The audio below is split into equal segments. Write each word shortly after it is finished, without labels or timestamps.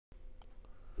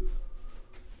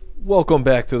Welcome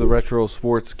back to the Retro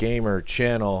Sports Gamer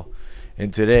channel,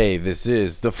 and today this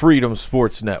is the Freedom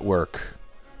Sports Network.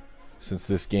 Since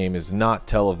this game is not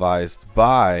televised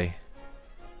by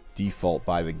default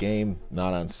by the game,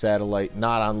 not on satellite,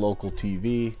 not on local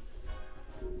TV,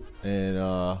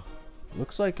 and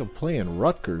looks like I'm playing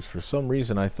Rutgers. For some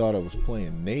reason I thought I was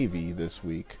playing Navy this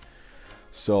week,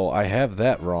 so I have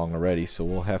that wrong already, so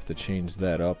we'll have to change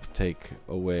that up, take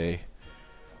away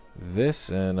this,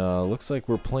 and looks like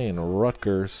we're playing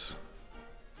Rutgers.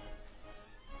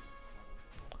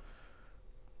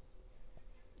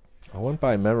 I went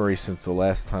by memory since the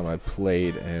last time I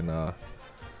played, and I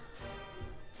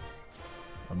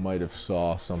might have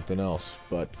saw something else,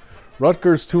 but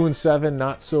Rutgers 2-7,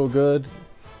 not so good.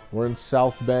 We're in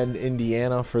South Bend,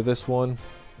 Indiana for this one.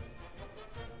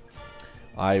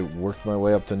 I worked my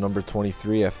way up to number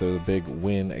 23 after the big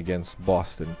win against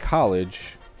Boston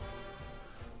College.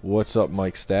 What's up,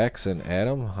 Mike Stacks and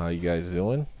Adam? How you guys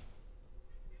doing?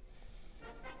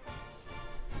 So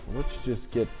let's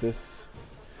just get this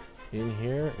in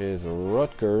here. Is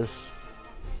Rutgers.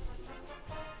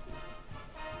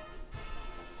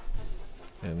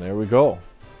 And there we go.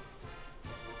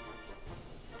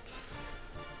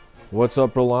 What's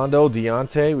up, Rolando?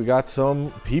 Deontay? We got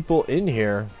some people in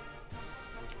here.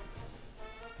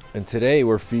 And today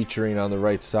we're featuring on the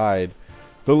right side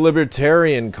the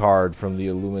Libertarian card from the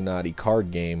Illuminati card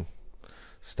game.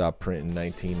 Stopped print in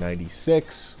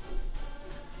 1996.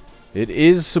 It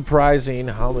is surprising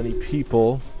how many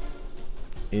people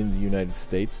in the United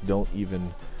States don't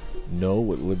even know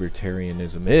what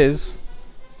libertarianism is.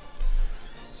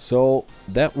 So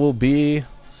that will be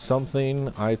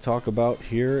something I talk about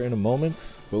here in a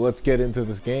moment. But let's get into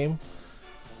this game.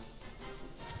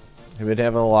 I've been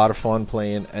having a lot of fun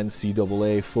playing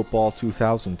NCAA football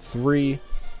 2003.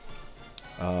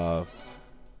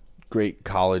 Great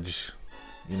college,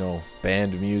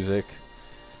 band music.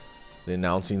 The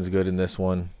announcing's good in this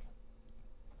one.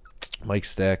 Mike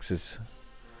Stacks is...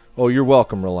 Oh, you're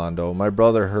welcome, Rolando. My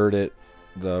brother heard it,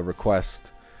 the request,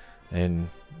 and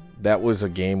that was a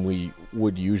game we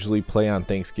would usually play on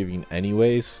Thanksgiving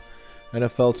anyways,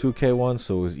 NFL 2K1,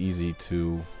 so it was easy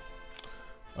to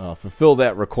fulfill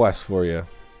that request for you.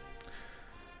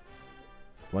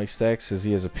 Mike Stacks says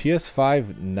he has a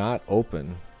PS5 not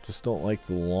open. Just don't like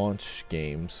the launch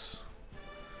games.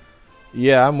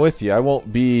 Yeah, I'm with you.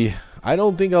 I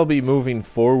don't think I'll be moving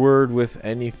forward with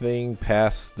anything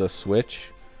past the Switch.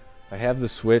 I have the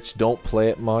Switch, don't play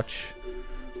it much.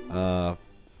 And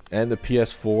the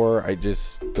PS4, I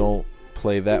just don't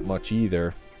play that much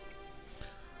either.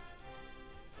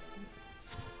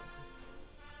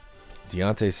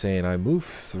 Deontay saying, I move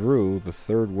through the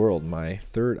third world, my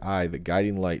third eye, the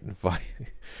guiding light.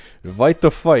 Invite the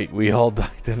fight. We all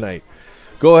die tonight.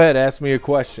 Go ahead, ask me a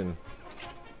question.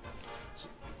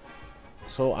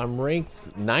 So I'm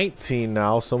ranked 19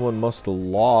 now. Someone must have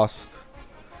lost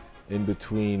in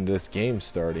between this game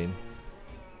starting.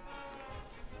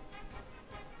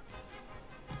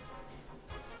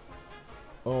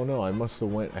 Oh no, I must have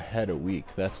went ahead a week.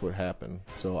 That's what happened.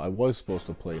 So I was supposed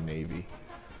to play Navy.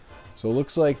 So it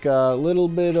looks like a little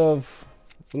bit of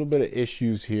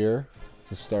issues here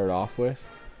to start off with.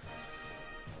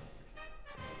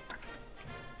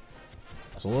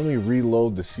 So let me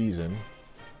reload the season.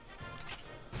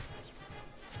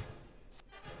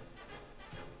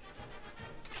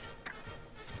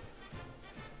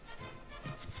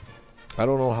 I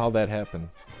don't know how that happened.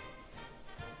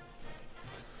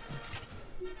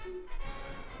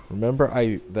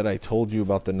 Remember that I told you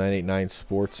about the 989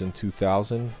 Sports in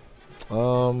 2000?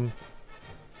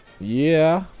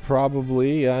 Yeah,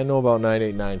 probably. Yeah, I know about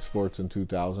 989 Sports in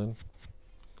 2000.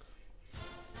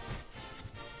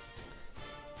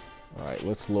 Alright,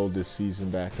 let's load this season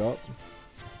back up.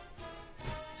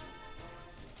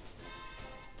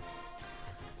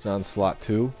 It's on slot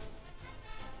 2.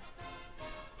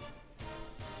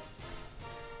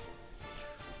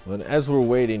 And as we're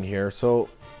waiting here, so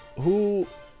who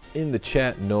in the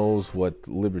chat knows what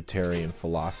libertarian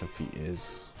philosophy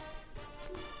is?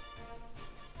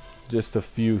 Just a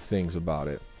few things about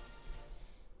it.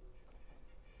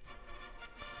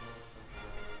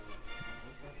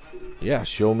 Yeah,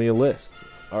 show me a list.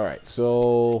 Alright,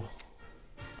 so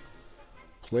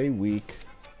play week.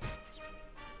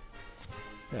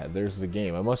 Yeah, there's the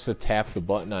game. I must have tapped the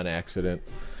button on accident.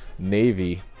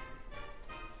 Navy.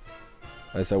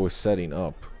 As I was setting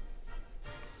up.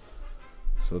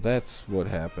 So that's what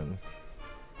happened.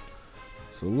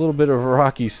 So a little bit of a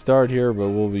rocky start here, but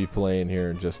we'll be playing here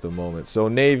in just a moment. So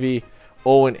Navy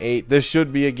 0-8. This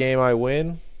should be a game I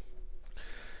win.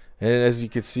 And as you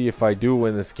can see, if I do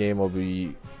win this game, I'll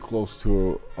be close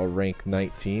to a rank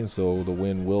 19, so the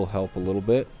win will help a little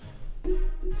bit.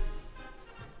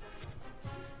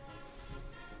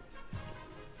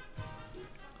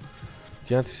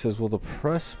 Deontay says, will the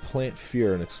press plant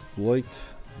fear and exploit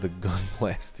the gun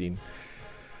blasting?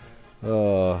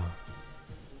 Are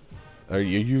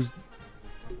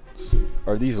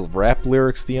these rap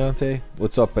lyrics, Deontay?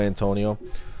 What's up, Antonio?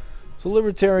 So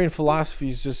libertarian philosophy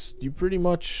is just, you pretty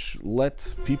much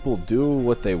let people do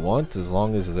what they want as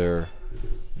long as they're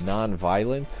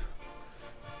non-violent.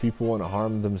 If people want to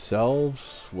harm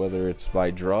themselves, whether it's by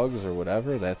drugs or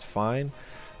whatever, that's fine.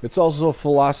 It's also a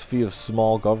philosophy of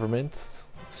small government,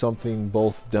 something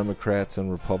both Democrats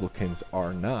and Republicans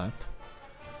are not.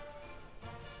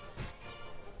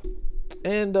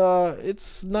 And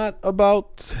it's not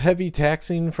about heavy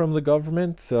taxing from the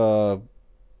government.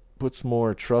 Puts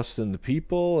more trust in the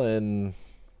people and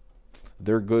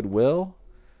their goodwill.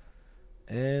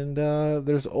 And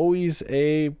there's always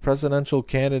a presidential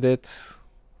candidate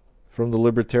from the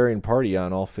Libertarian Party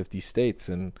on all 50 states,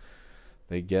 and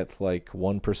they get like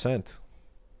 1%.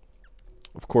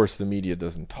 Of course, the media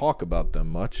doesn't talk about them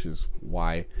much, is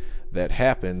why that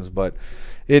happens, but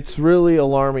it's really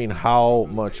alarming how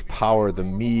much power the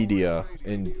media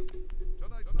in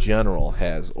general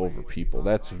has over people.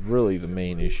 That's really the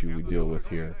main issue we deal with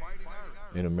here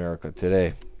in America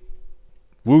today.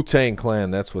 Wu-Tang Clan,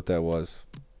 that's what that was.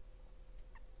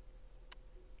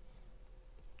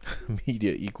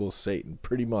 Media equals Satan,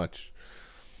 pretty much.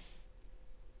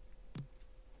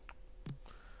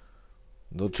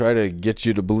 They'll try to get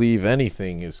you to believe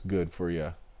anything is good for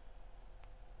you.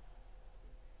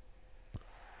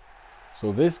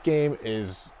 So this game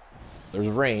is, there's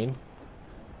rain.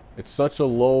 It's such a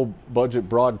low budget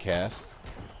broadcast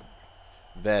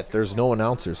that there's no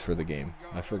announcers for the game.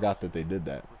 I forgot that they did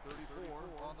that.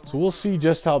 So we'll see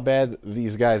just how bad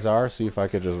these guys are. See if I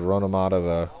could just run them out of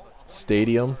the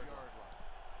stadium.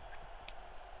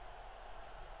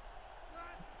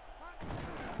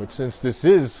 But since this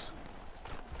is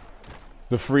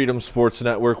the Freedom Sports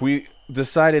Network, we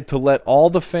decided to let all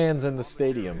the fans in the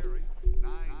stadium.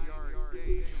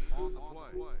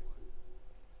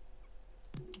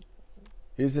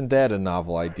 Isn't that a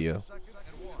novel idea?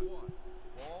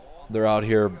 They're out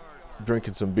here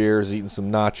drinking some beers, eating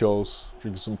some nachos,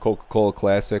 drinking some Coca-Cola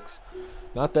Classics.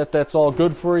 Not that that's all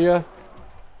good for you.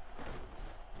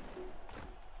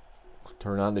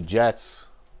 Turn on the Jets.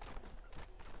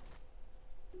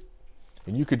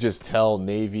 And you could just tell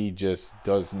Navy just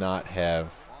does not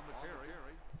have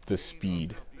the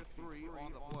speed.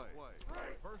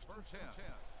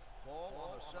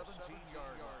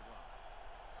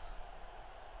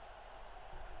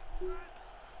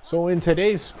 So in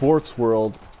today's sports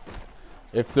world,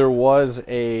 if there was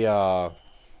say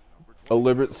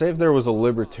if there was a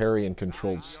libertarian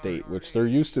controlled state, which there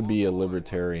used to be a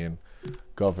libertarian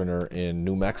governor in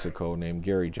New Mexico named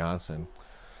Gary Johnson,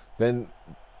 then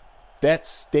that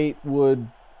state would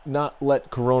not let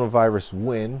coronavirus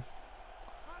win.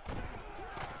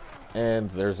 And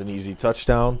there's an easy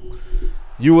touchdown.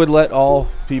 You would let all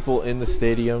people in the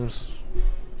stadiums.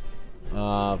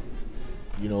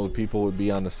 You know, the people would be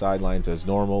on the sidelines as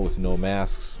normal with no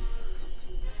masks.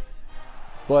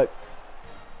 But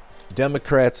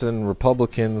Democrats and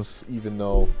Republicans, even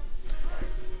though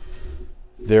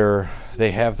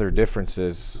they have their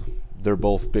differences, they're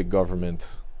both big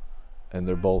government, and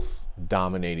they're both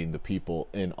dominating the people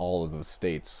in all of the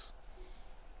states.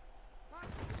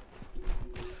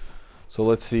 So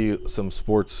let's see some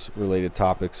sports related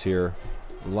topics here.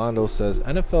 Rolando says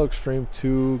NFL Extreme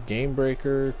 2 Game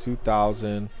Breaker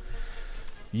 2000.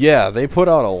 Yeah, they put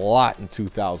out a lot in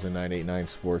 2009-89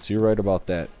 sports. You're right about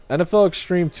that. NFL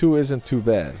Extreme 2 isn't too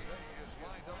bad.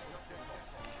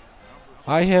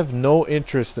 I have no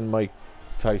interest in Mike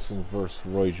Tyson versus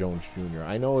Roy Jones Jr.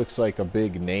 I know it's like a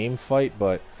big name fight,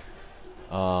 but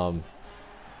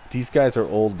these guys are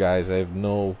old guys. I have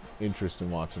no interest in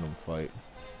watching them fight.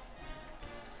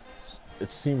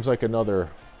 It seems like another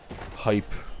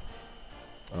hype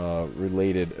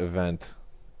related event.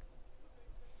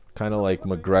 Kind of like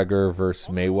McGregor versus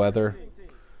Mayweather.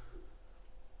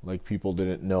 Like people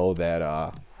didn't know that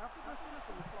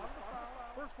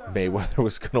Mayweather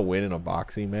was going to win in a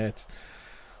boxing match.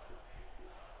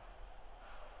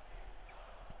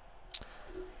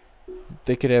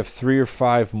 They could have 3 or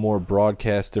 5 more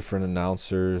broadcast different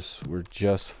announcers. We're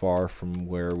just far from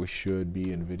where we should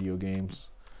be in video games.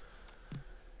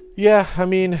 Yeah, I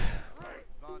mean,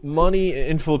 money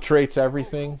infiltrates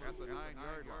everything.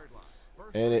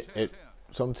 And it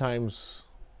sometimes,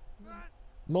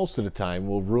 most of the time,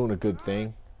 will ruin a good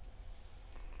thing.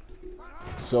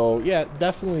 So yeah,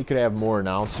 definitely could have more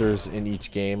announcers in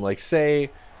each game. Like say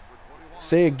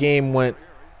a game went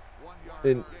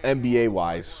in NBA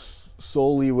wise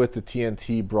solely with the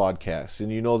TNT broadcast,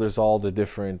 and you know there's all the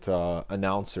different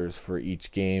announcers for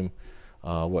each game.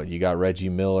 What you got? Reggie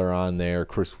Miller on there,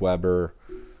 Chris Webber.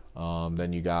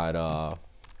 Then you got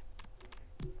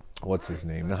what's his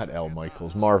name? Not Al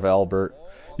Michaels, Marv Albert.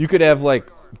 You could have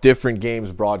like different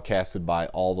games broadcasted by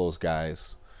all those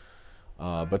guys,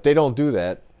 but they don't do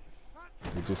that.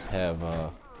 They just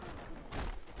have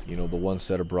you know, the one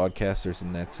set of broadcasters,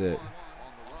 and that's it.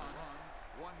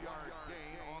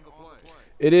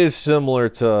 It is similar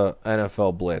to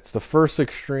NFL Blitz. The first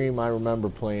extreme I remember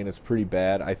playing is pretty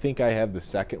bad. I think I have the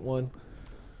second one.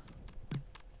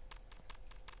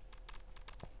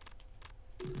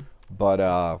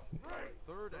 But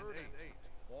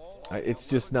it's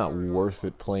just not worth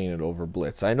it playing it over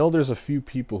Blitz. I know there's a few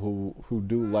people who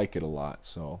do like it a lot.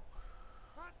 So,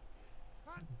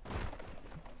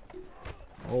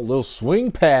 oh, little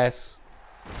swing pass.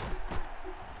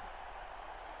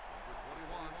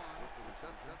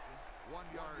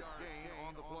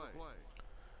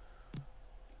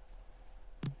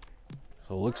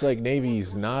 So it looks like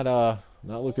Navy's not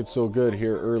looking so good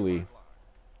here early.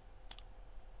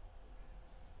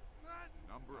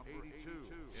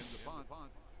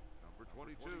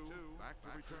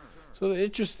 So the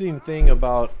interesting thing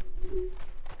about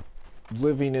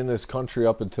living in this country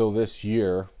up until this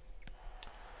year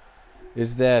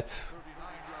is that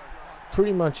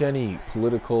pretty much any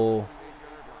political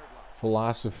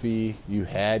philosophy you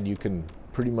had, you can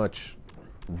pretty much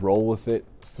roll with it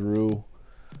through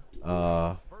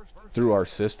our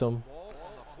system.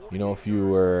 You know, if you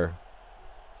were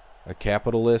a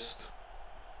capitalist,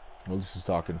 well, this is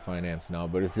talking finance now,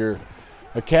 but if you're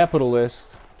a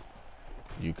capitalist,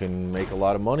 you can make a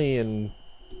lot of money and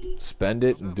spend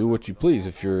it and do what you please.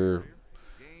 If you're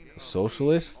a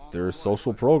socialist, there's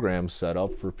social programs set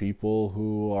up for people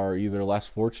who are either less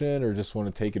fortunate or just want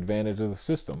to take advantage of the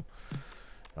system.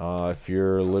 If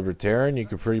you're a libertarian, you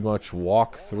can pretty much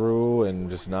walk through and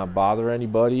just not bother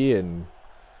anybody and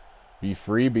be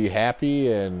free, be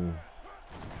happy, and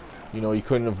you know, you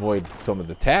couldn't avoid some of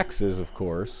the taxes, of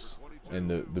course,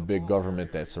 and the big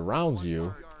government that surrounds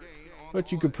you,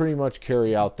 but you could pretty much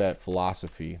carry out that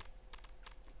philosophy.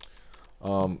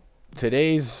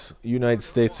 Today's United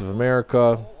States of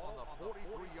America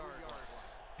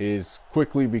is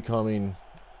quickly becoming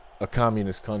a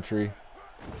communist country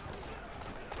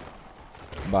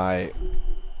by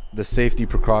the safety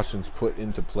precautions put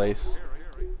into place.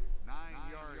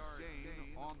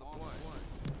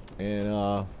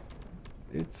 And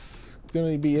it's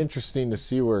going to be interesting to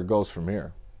see where it goes from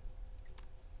here.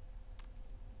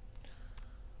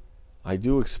 I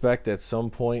do expect at some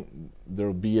point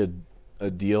there'll be a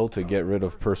deal to get rid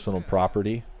of personal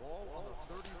property.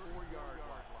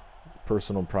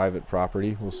 Personal private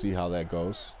property. We'll see how that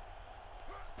goes.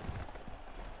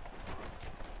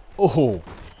 Oh,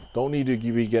 don't need to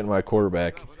be getting my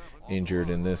quarterback injured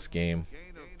in this game.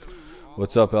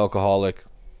 What's up, alcoholic?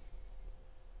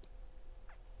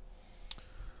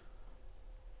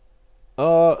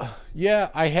 Yeah,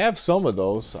 I have some of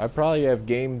those. I probably have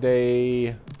Game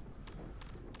Day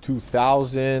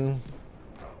 2000.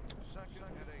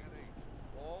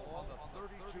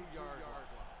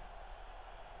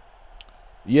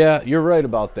 Yeah, you're right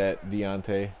about that,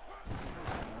 Deontay.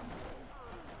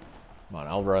 Come on,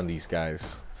 I'll run these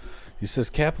guys. He says,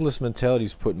 capitalist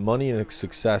mentalities put money and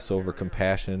success over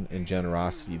compassion and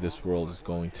generosity. This world is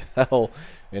going to hell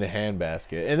in a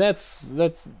handbasket. And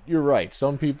that's you're right.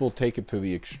 Some people take it to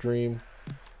the extreme,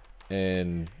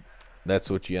 and that's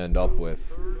what you end up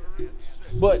with.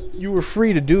 But you were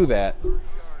free to do that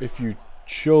if you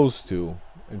chose to,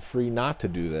 and free not to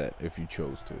do that if you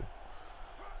chose to.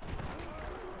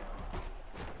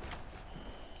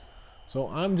 So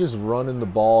I'm just running the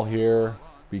ball here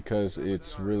because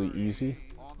it's really easy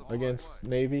against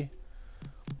Navy.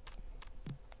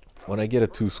 When I get a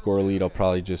 2-score lead, I'll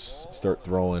probably just start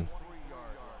throwing.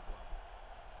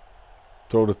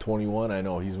 Throw to 21. I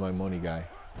know, he's my money guy.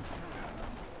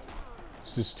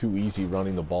 It's just too easy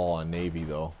running the ball on Navy,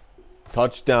 though.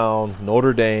 Touchdown,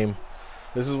 Notre Dame.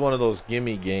 This is one of those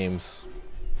gimme games.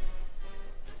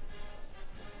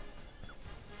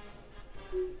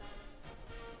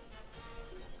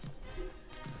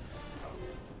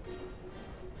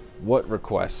 What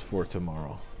requests for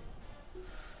tomorrow?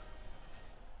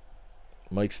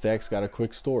 Mike Stack's got a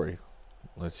quick story.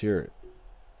 Let's hear it.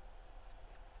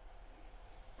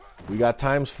 We got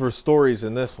times for stories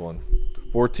in this one.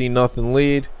 14-0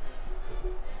 lead.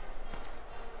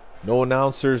 No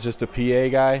announcers, just a PA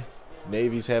guy.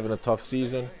 Navy's having a tough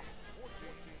season.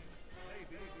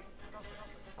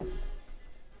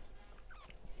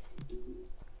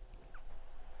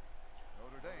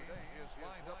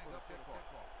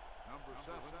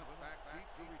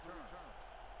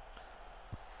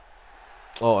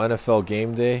 Oh, NFL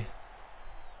game day.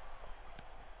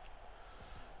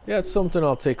 Yeah, it's something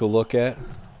I'll take a look at.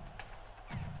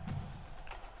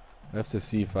 I have to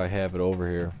see if I have it over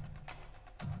here.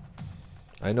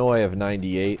 I know I have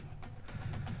 98.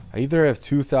 I either have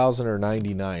 2000 or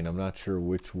 99. I'm not sure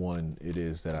which one it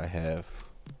is that I have.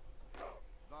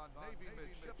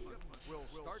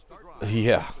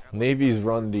 Yeah, Navy's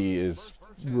run D is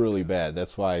really bad.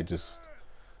 That's why I just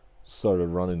started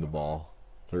running the ball.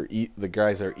 The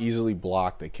guys are easily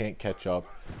blocked. They can't catch up.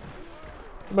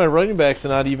 My running back's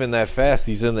not even that fast.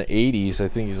 He's in the 80s. I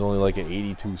think he's only like an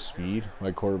 82 speed.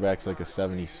 My quarterback's like a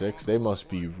 76. They must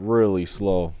be really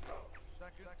slow.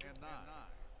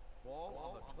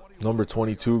 Number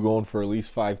 22 going for at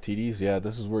least 5 TDs. Yeah,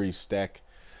 this is where you stack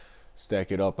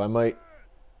it up. I might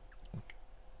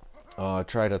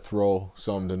try to throw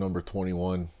some to number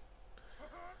 21.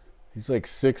 He's like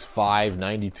 6'5",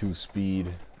 92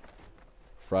 speed.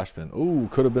 Freshman. Ooh,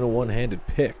 could have been a one-handed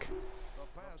pick.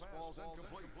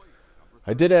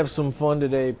 I did have some fun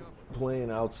today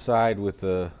playing outside with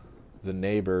the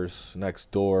neighbors next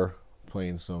door,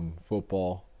 playing some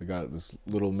football. I got this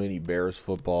little mini Bears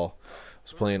football. I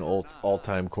was playing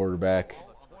all-time quarterback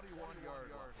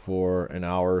for an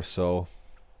hour or so.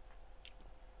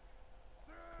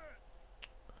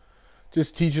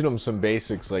 Just teaching them some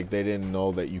basics, like they didn't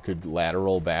know that you could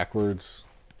lateral backwards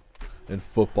in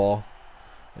football.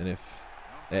 And if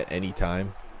at any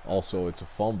time, also it's a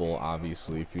fumble,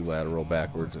 obviously, if you lateral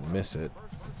backwards and miss it.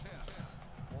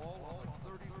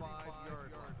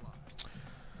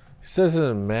 He says it's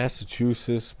in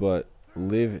Massachusetts, but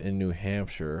live in New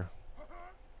Hampshire.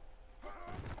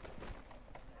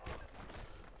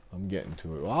 I'm getting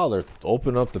to it. Wow, they're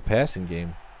opening up the passing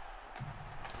game.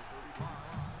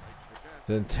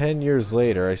 Then 10 years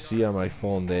later, I see on my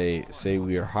phone they say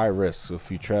we are high risk. So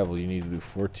if you travel, you need to do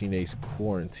 14 days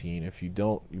quarantine. If you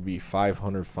don't, you'll be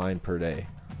 $500 fine per day.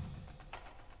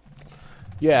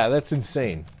 Yeah, that's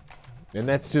insane. And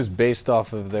that's just based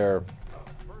off of the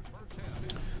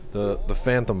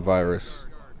phantom virus.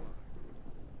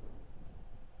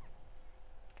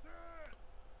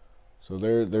 So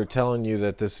they're telling you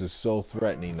that this is so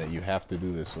threatening that you have to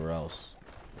do this or else.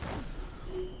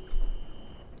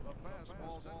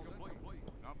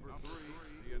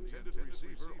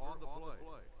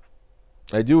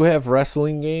 I do have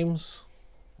wrestling games.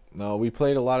 No, we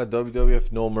played a lot of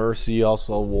WWF No Mercy,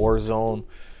 also Warzone.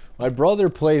 My brother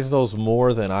plays those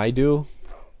more than I do,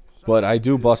 but I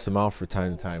do bust them out from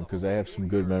time to time because I have some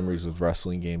good memories with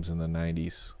wrestling games in the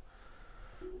 90s.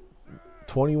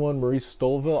 21 Maurice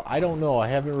Stouffville? I don't know. I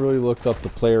haven't really looked up the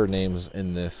player names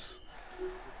in this.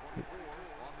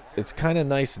 It's kind of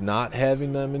nice not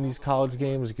having them in these college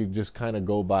games. You could just kind of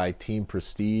go by team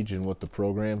prestige and what the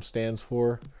program stands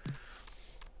for.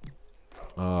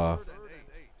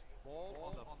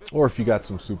 Or if you got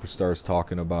some superstars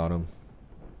talking about them.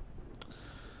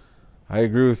 I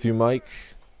agree with you, Mike.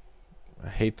 I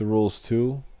hate the rules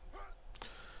too.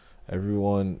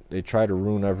 They try to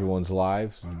ruin everyone's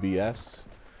lives. It's BS.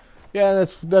 Yeah,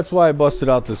 that's why I busted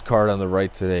out this card on the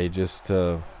right today, just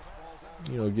to,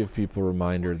 give people a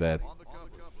reminder that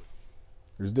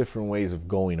there's different ways of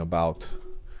going about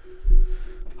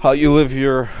how you live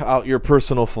out your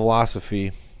personal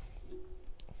philosophy.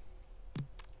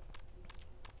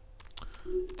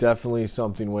 Definitely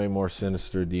something way more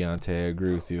sinister, Deontay. I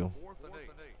agree with you.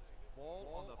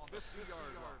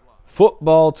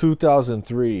 Football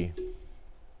 2003.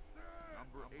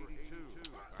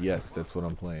 Yes, that's what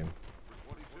I'm playing.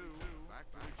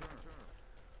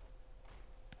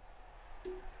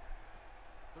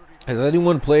 Has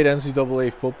anyone played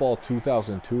NCAA Football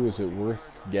 2002? Is it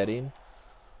worth getting?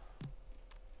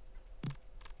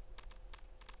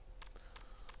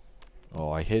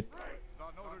 Oh, I hit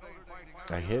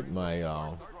my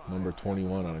number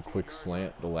 21 on a quick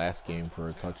slant the last game for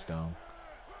a touchdown.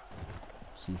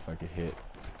 See if I could hit.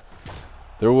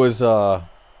 There was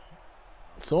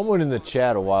someone in the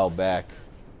chat a while back,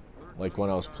 like when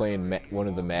I was playing one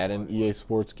of the Madden EA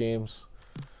Sports games,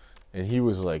 and he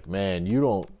was like, "Man, you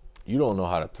don't know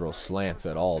how to throw slants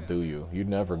at all, do you? You'd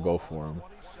never go for them."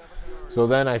 So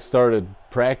then I started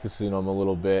practicing them a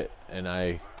little bit, and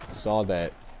I saw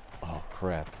that. Oh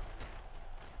crap!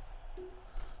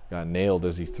 Got nailed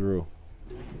as he threw.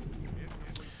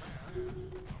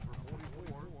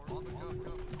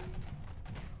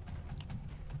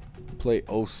 Play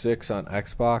 06 on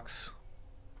Xbox.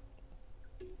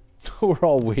 We're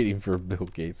all waiting for Bill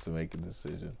Gates to make a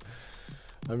decision.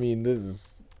 I mean,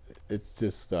 it's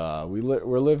just,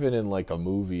 we're living in like a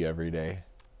movie every day.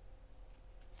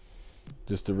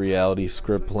 Just a reality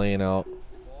script playing out.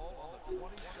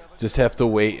 Just have to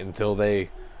wait until they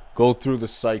go through the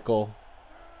cycle.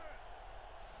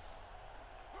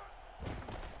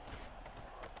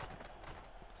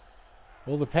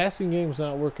 Well, the passing game's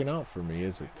not working out for me,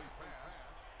 is it?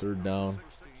 Third down.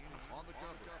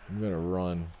 I'm going to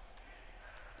run.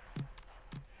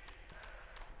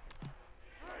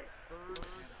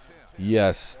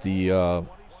 Yes, the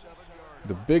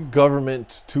big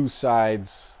government, two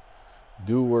sides,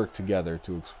 do work together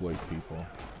to exploit people.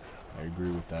 I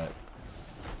agree with that.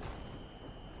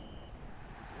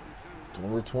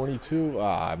 Number 22.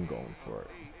 I'm going for it.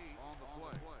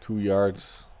 2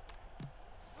 yards.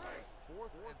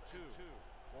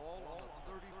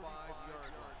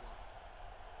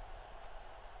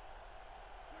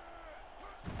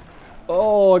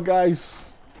 Oh,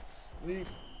 guys, he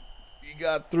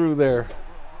got through there.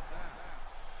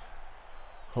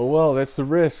 Oh well, that's the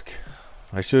risk.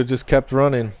 I should have just kept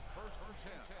running.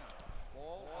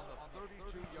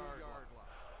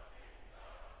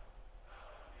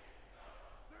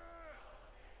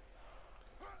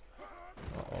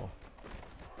 Uh-oh.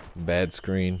 Bad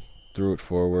screen. Threw it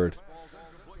forward.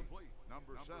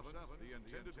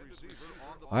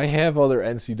 I have other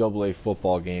NCAA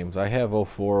football games. I have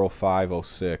 04, 05,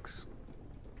 06.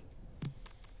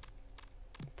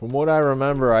 From what I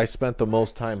remember, I spent the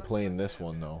most time playing this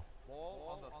one, though.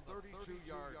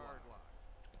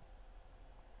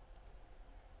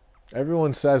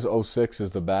 Everyone says 06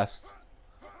 is the best.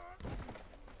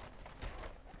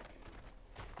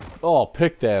 Oh,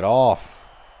 pick that off.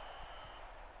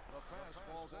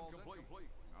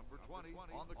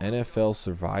 NFL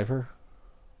Survivor?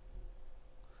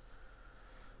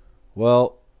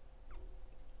 Well,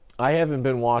 I haven't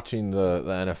been watching the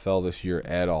NFL this year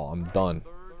at all. I'm done.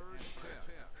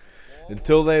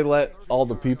 Until they let all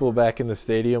the people back in the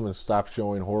stadium and stop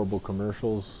showing horrible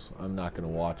commercials, I'm not going to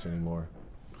watch anymore.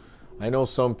 I know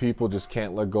some people just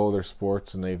can't let go of their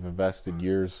sports and they've invested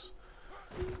years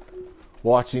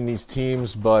watching these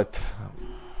teams, but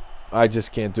I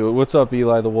just can't do it. What's up,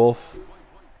 Eli the Wolf?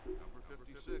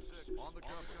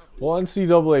 Well,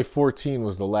 NCAA 14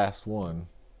 was the last one.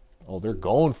 Oh, they're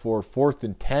going for 4th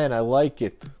and 10. I like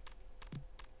it.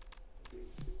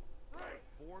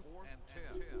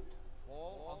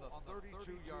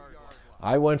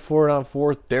 I went for it on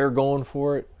 4th. They're going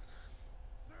for it.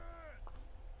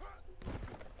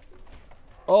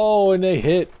 Oh, and they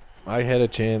hit. I had a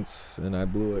chance, and I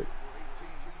blew it.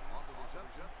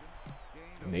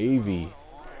 Navy.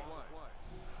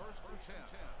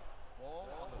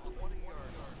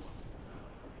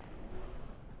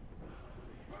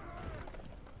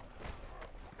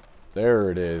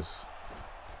 There it is.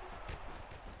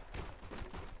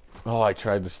 Oh, I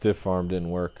tried the stiff arm, didn't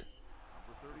work.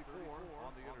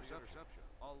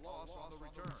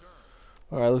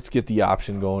 All right, let's get the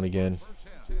option going again.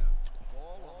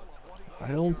 I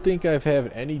don't think I've had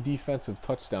any defensive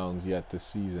touchdowns yet this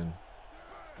season.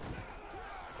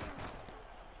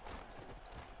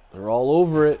 They're all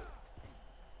over it.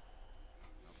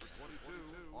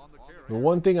 The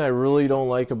one thing I really don't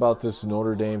like about this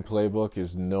Notre Dame playbook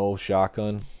is no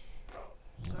shotgun.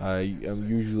 I am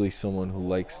usually someone who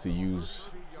likes to use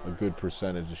a good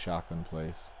percentage of shotgun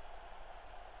plays.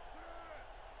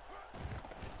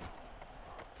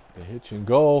 The hitch and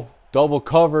go. Double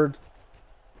covered.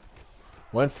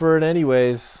 Went for it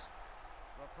anyways.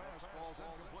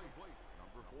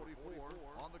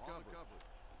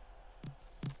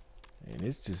 And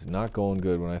it's just not going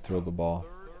good when I throw the ball.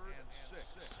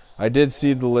 I did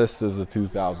see the list of the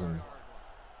 2000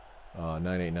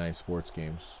 989 sports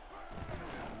games.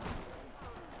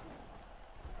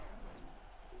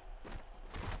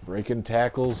 Breaking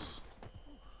tackles.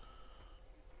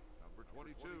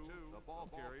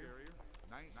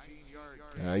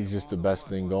 Yeah, he's just the best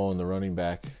thing going, the running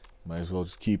back. Might as well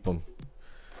just keep him.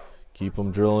 Keep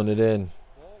him drilling it in.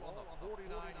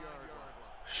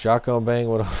 Shotgun bang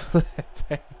with a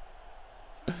thing.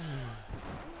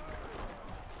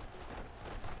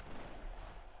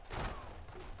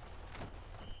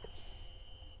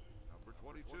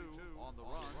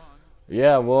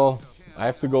 Yeah, well, I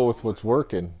have to go with what's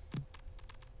working.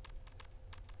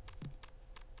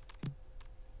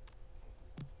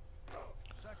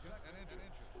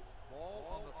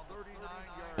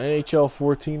 NHL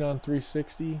 14 on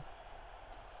 360.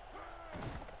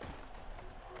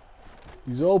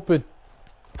 He's open.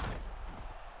 All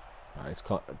right, it's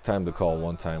time to call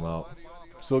one timeout.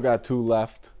 Still got 2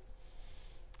 left.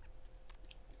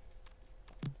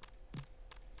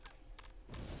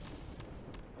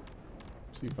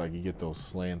 See if I can get those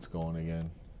slants going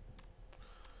again.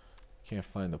 Can't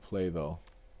find the play though.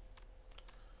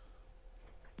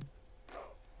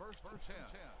 First and 10.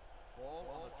 Ball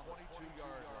on the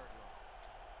 22-yard line.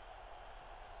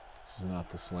 This is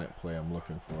not the slant play I'm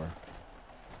looking for.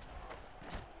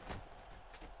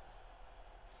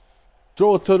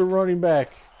 Throw it to the running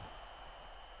back.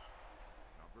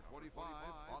 Number 25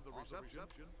 on the reception.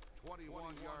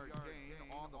 21-yard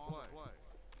gain on the play.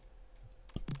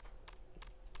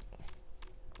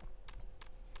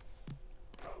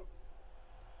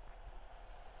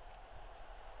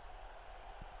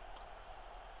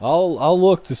 I'll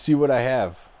look to see what I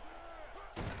have.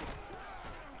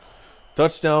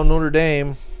 Touchdown Notre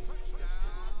Dame.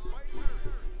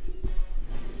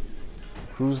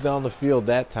 Cruise down the field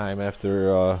that time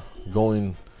after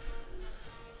going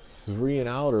 3 and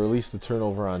out, or at least a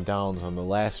turnover on downs on the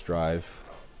last drive.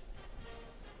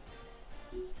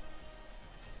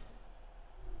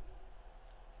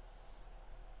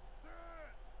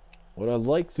 What I'd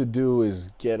like to do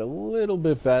is get a little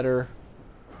bit better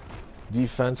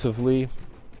defensively.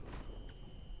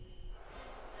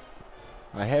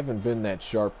 I haven't been that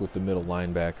sharp with the middle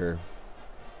linebacker.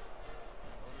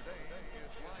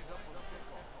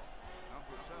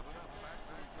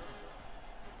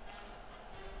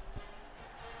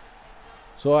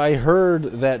 So I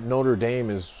heard that Notre Dame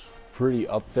is pretty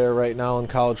up there right now in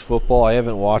college football. I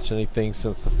haven't watched anything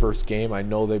since the first game. I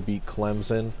know they beat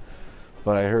Clemson,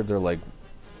 but I heard they're like,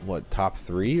 what, top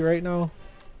 3 right now?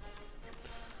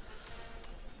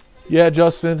 Yeah,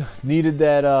 Justin, needed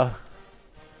that.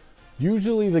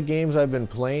 Usually the games I've been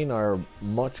playing are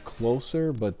much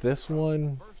closer, but this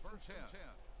one,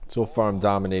 so far I'm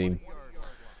dominating.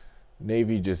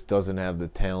 Navy just doesn't have the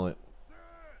talent.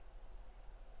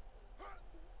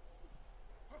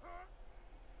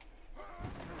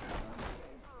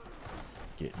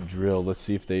 Getting drilled. Let's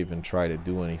see if they even try to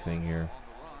do anything here.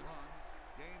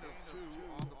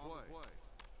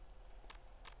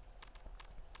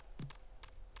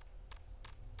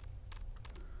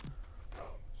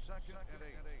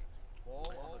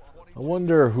 I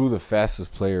wonder who the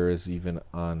fastest player is even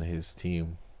on his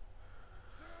team.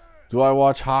 Do I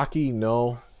watch hockey?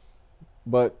 No.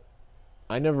 But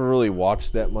I never really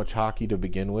watched that much hockey to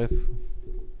begin with.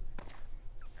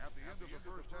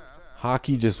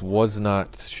 Hockey just was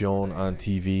not shown on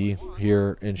TV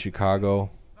here in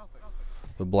Chicago.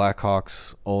 The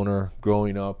Blackhawks owner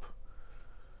growing up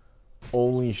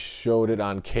only showed it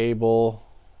on cable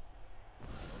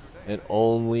and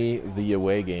only the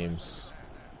away games.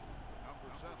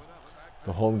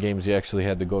 The home games, you actually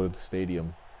had to go to the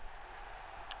stadium.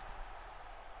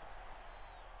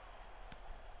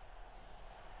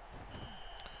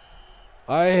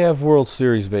 I have World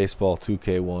Series Baseball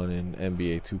 2K1 and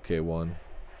NBA 2K1.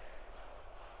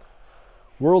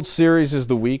 World Series is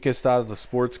the weakest out of the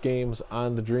sports games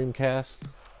on the Dreamcast.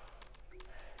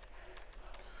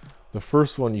 The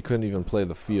first one, you couldn't even play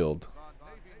the field.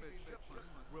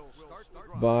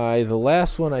 By the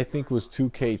last one, I think was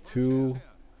 2K2.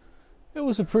 It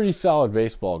was a pretty solid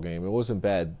baseball game. It wasn't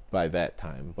bad by that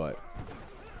time, but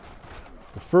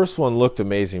the first one looked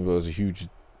amazing, but it was a huge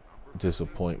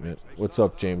disappointment. What's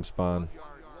up, James Bond?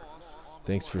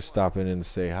 Thanks for stopping in to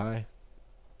say hi.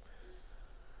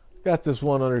 Got this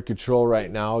one under control right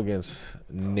now against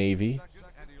Navy.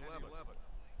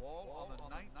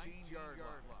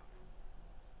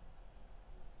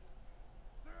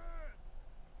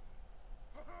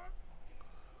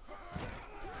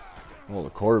 Oh, the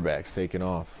quarterback's taking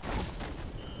off.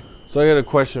 So I got a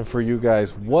question for you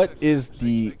guys. What is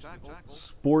the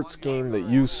sports game that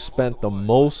you spent the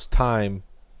most time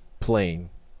playing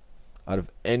out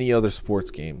of any other sports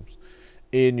games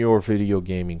in your video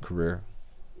gaming career?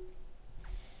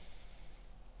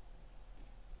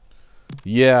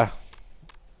 Yeah.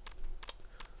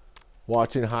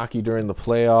 Watching hockey during the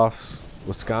playoffs.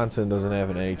 Wisconsin doesn't have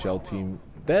an NHL team.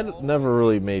 That never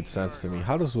really made sense to me.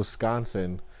 How does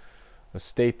Wisconsin, a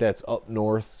state that's up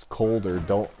north, colder,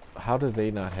 how do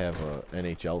they not have an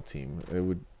NHL team? It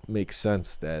would make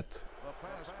sense that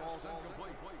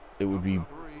it would be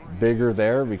bigger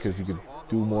there because you could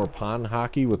do more pond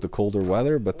hockey with the colder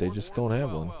weather, but they just don't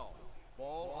have one.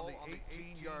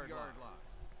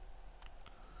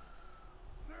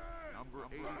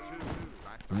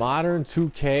 Modern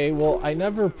 2K, well, I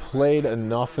never played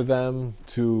enough of them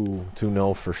to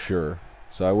know for sure,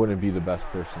 so I wouldn't be the best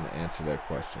person to answer that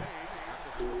question.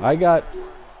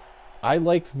 I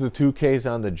liked the 2Ks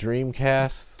on the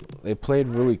Dreamcast. They played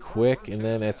really quick, and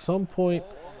then at some point,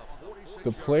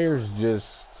 the players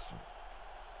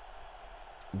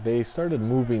they started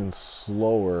moving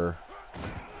slower.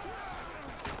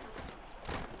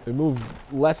 They move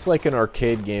less like an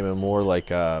arcade game and more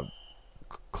like a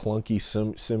clunky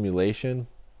simulation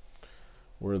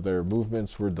where their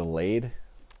movements were delayed.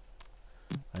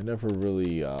 I never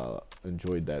really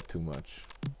enjoyed that too much.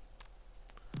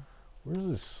 Where's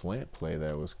this slant play that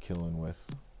I was killing with?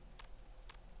 This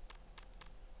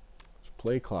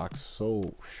play clock's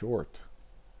so short.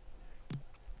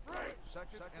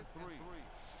 Second and 3.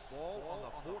 Ball on the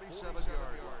 47-yard line.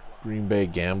 Green Bay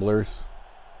Gamblers.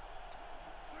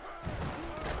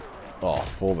 Oh,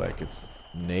 fullback gets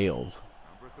nailed.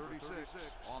 Number 36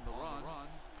 on the run.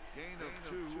 Gain of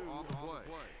 2 on the play.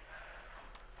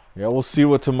 Yeah, we'll see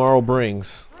what tomorrow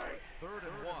brings. 3rd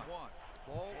and 1.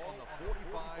 Ball on the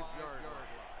 45-yard line.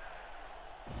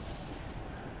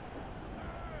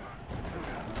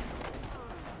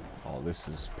 Oh, this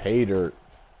is pay dirt.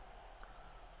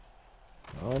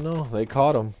 Oh no, they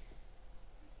caught him.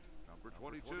 Number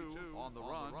 22 on the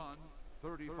run.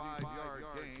 35-yard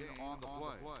gain on the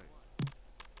play.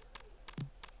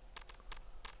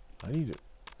 I need it.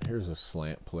 Here's a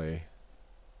slant play.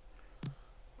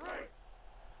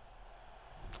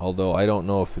 Although I don't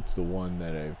know if it's the one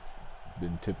that I've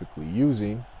been typically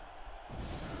using.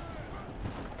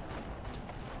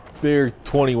 Big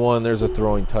 21, there's a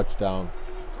throwing touchdown.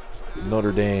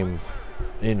 Notre Dame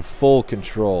in full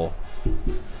control.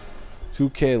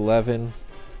 2K11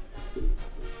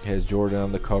 has Jordan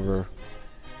on the cover.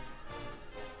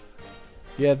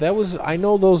 Yeah, that was, I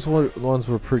know those ones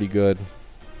were pretty good,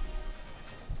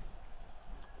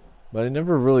 but I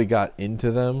never really got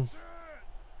into them.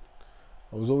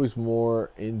 I was always more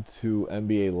into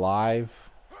NBA Live,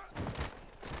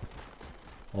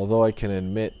 although I can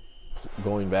admit,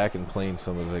 going back and playing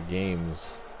some of the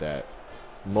games, that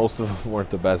most of them weren't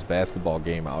the best basketball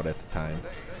game out at the time.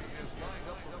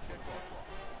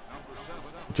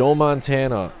 Joe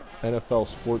Montana, NFL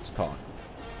Sports Talk.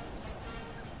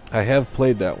 I have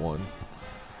played that one.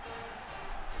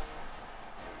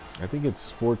 I think it's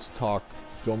Sports Talk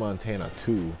Joe Montana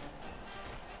 2.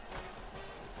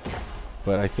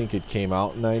 But I think it came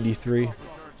out in 93.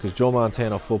 Because Joe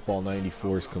Montana Football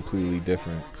 94 is completely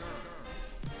different.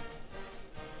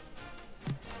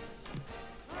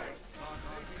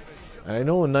 And I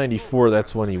know in 94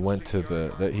 that's when he went to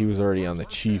that he was already on the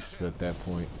Chiefs at that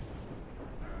point.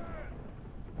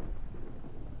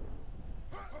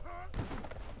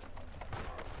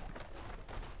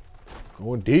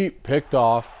 Going deep, picked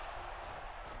off.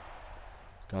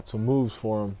 Got some moves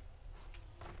for him.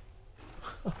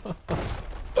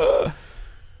 I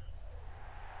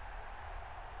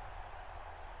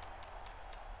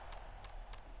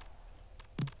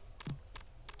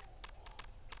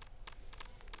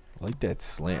like that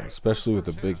slant, especially with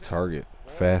the big target.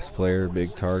 Fast player,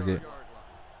 big target.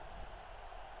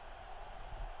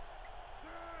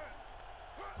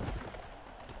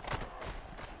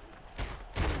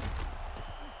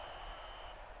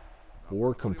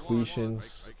 Four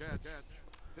completions. That's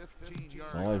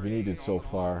all I've needed so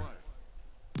far.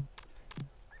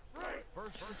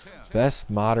 Best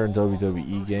modern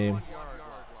WWE game.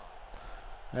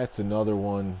 That's another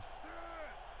one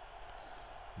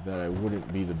that I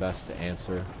wouldn't be the best to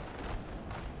answer.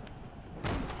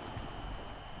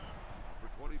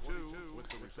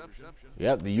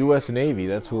 Yep, the U.S. Navy.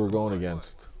 That's who we're going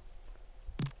against.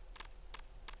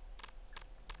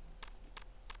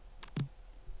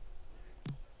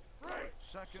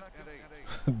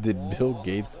 Did Bill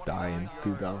Gates die in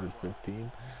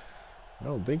 2015? I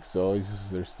don't think so.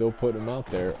 They're still putting him out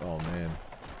there. Oh, man.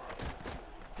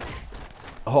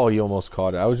 Oh, he almost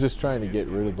caught it. I was just trying to get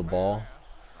rid of the ball.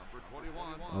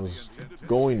 I was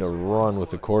going to run with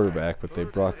the quarterback, but they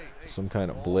brought some kind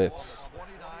of blitz.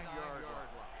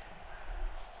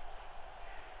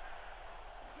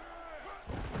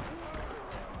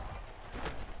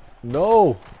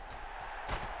 No!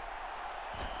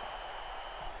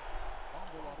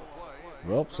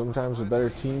 Well, sometimes a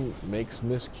better team makes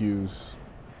miscues.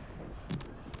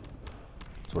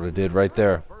 That's what I did right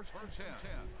there.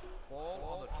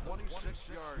 Ball on the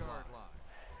 26-yard line.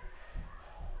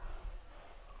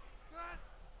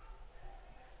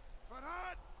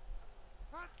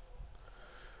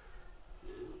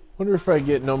 Wonder if I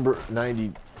get number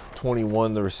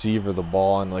 90-21, the receiver, the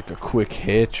ball on like a quick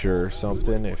hitch or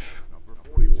something. If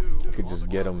I could just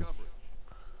get him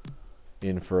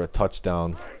in for a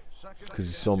touchdown. Because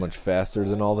he's so much faster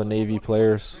than all the Navy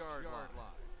players.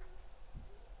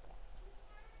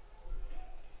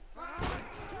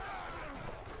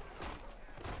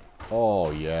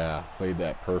 Oh, yeah. Played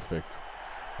that perfect.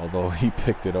 Although he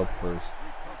picked it up first.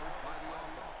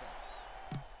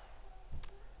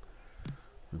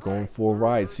 We're going for a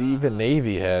ride. See, even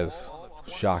Navy has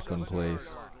shotgun plays.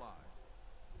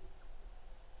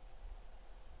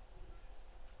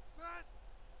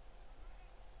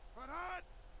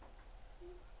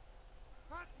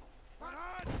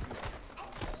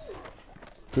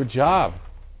 Good job.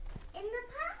 In the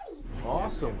potty.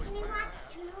 Awesome. Can you watch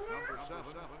Number Tuna? 7,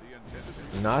 the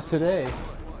intended Not today.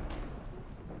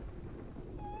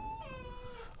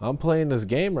 I'm playing this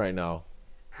game right now.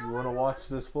 You want to watch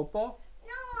this football?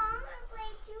 No, I'm gonna play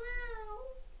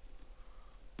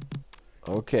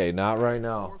Tuna. Okay, not right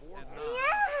now. and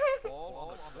 9.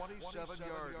 Ball on the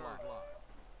 27-yard line.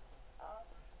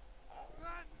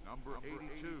 Number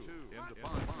 82 in the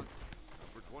punt.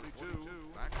 Number 22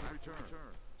 back to return.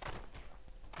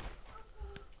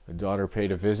 My daughter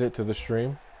paid a visit to the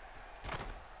stream.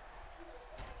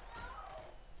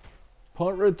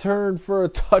 Punt return for a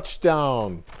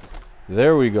touchdown.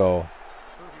 There we go.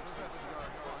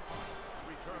 37-yard punt.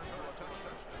 Return for a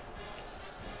touchdown.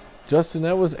 Justin,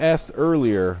 that was asked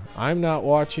earlier. I'm not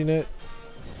watching it.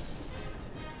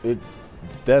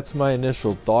 That's my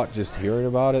initial thought just hearing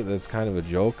about it. That's kind of a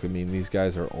joke. I mean, these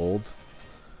guys are old.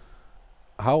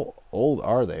 How old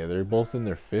are they? They're both in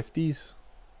their 50s?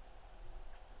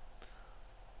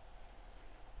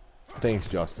 Thanks,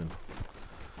 Justin.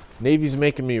 Navy's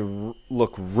making me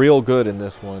look real good in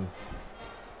this one.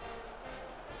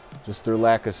 Just their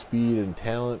lack of speed and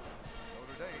talent.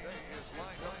 Notre Dame is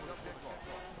lined up with a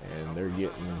kickoff. And they're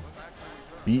getting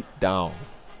beat down.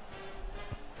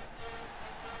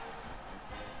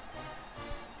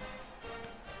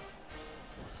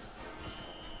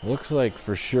 Looks like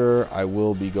for sure I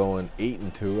will be going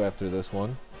 8-2 after this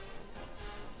one.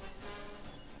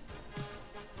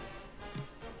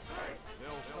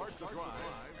 They'll start the drive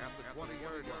at the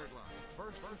 20-yard line.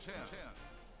 First and 10.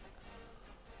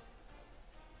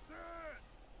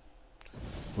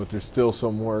 But there's still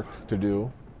some work to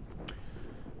do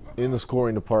in the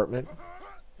scoring department.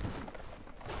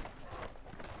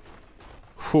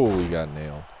 Whew, we got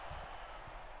nailed.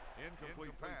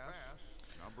 Incomplete pass.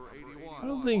 Number 81. I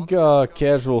don't think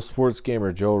casual sports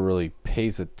gamer Joe really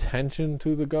pays attention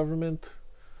to the government.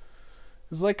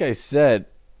 Because like I said,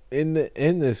 in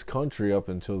this country up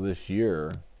until this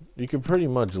year, you could pretty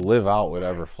much live out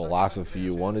whatever philosophy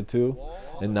you wanted to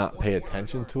and not pay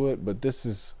attention to it. But this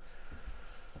is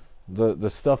the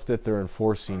stuff that they're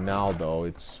enforcing now, though.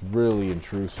 It's really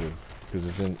intrusive because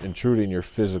it's intruding your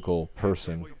physical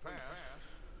person.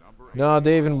 No,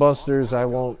 Dave and Buster's, I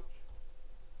won't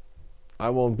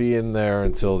be in there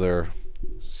until their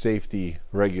safety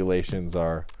regulations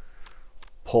are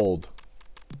pulled.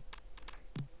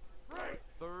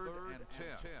 Third and 10.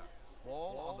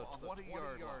 Ball on the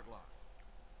 20-yard line.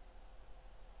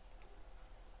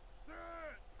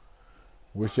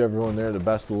 Wish everyone there the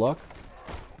best of luck.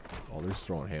 Oh, they're just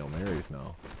throwing Hail Marys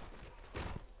now.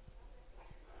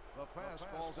 The pass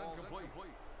falls incomplete.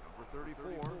 Number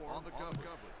 34 on the cover.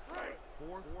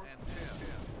 Fourth and 10.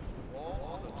 Ball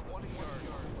on the 20-yard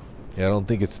line. Yeah, I don't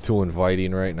think it's too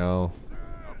inviting right now.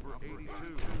 Number 82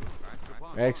 back to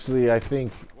punt. Actually, I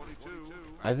think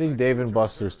 22. Dave and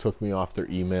Buster's took me off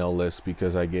their email list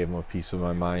because I gave them a piece of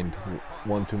my mind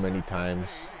one too many times.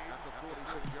 At the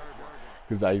 46-yard line.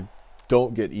 Because I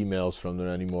don't get emails from them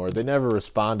anymore. They never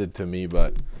responded to me,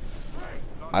 but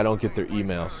I don't get their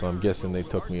emails, so I'm guessing they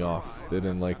took me off. They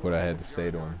didn't like what I had to say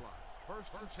to them.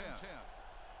 First and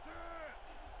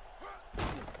 10.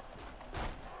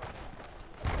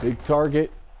 Big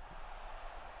target.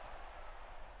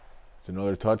 It's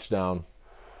another touchdown.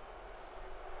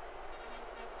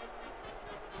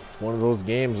 It's one of those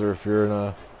games where if you're in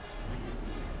a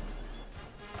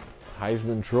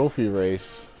Heisman Trophy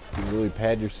race, you can really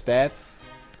pad your stats.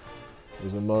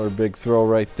 There's another big throw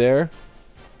right there.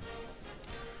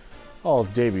 Oh,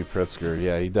 J.B. Pritzker.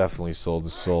 Yeah, he definitely sold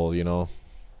his soul, you know.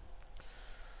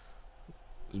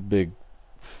 This big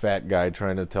fat guy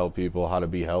trying to tell people how to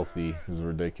be healthy is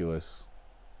ridiculous.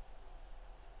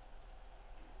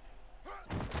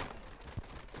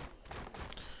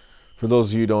 For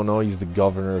those of you who don't know, he's the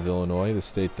governor of Illinois, the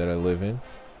state that I live in.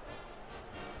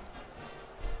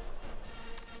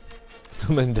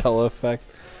 Mandela effect.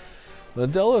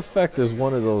 Mandela effect is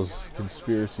one of those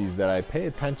conspiracies that I pay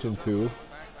attention to.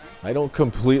 I don't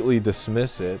completely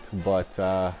dismiss it, but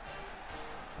I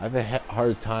have a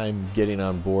hard time getting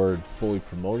on board fully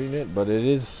promoting it, but it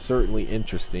is certainly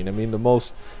interesting. I mean, the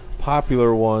most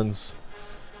popular ones,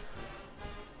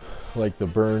 like the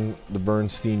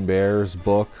Bernstein Bears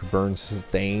book,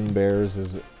 Bernstein Bears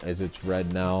as it's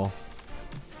read now.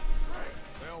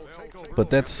 But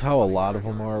that's how a lot of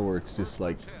them are, where it's just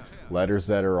like letters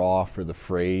that are off, or the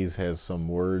phrase has some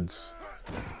words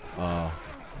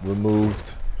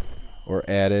removed or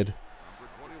added.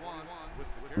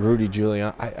 Rudy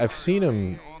Giuliani, I've seen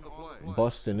him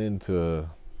busting into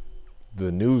the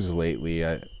news lately.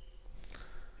 I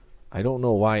don't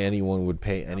know why anyone would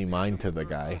pay any mind to the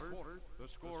guy. The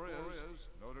score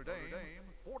Notre Dame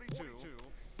 42,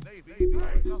 Navy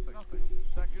nothing.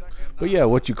 Second and But yeah,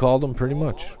 what you called them, pretty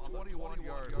much.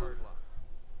 21-yard line.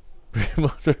 Pretty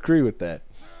much agree with that.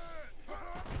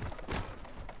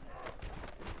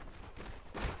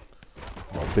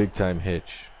 Oh, big time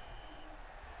hitch.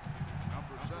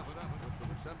 Number 7 with the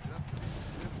reception.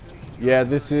 15 Yeah,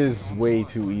 this is way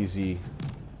too easy.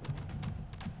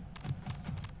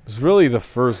 It's really the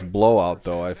first blowout,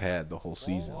 though, I've had the whole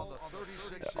season. on the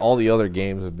 36. All the other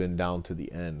games have been down to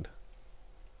the end.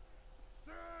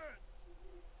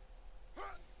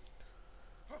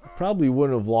 Probably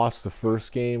wouldn't have lost the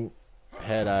first game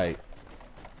had I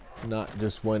not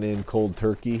just went in cold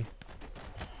turkey.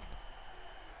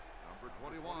 Number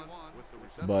 21 with the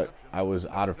reception. But I was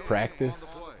out of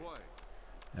practice,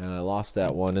 and I lost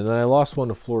that one. And then I lost one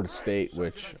to Florida State,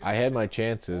 which I had my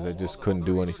chances. I just couldn't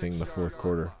do anything in the fourth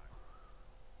quarter.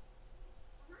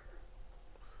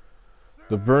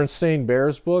 The Bernstein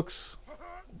Bears books.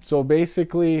 So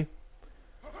basically,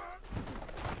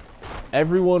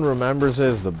 everyone remembers it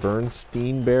as the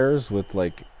Bernstein Bears with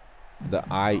like the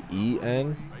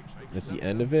I-E-N at the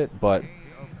end of it. But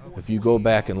if you go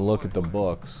back and look at the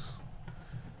books,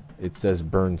 it says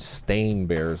Bernstein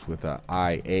Bears with a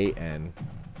I-A-N.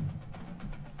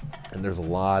 And there's a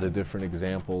lot of different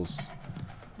examples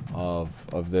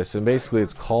of this. And basically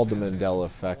it's called the Mandela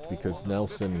effect because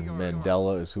Nelson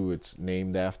Mandela is who it's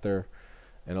named after.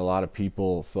 And a lot of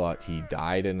people thought he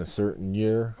died in a certain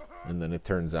year. And then it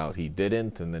turns out he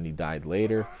didn't. And then he died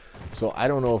later. So I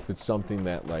don't know if it's something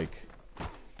that like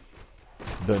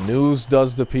the news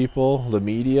does to people, the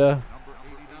media,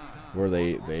 where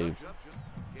they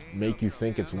make you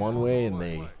think it's one way and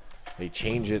they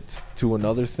change it to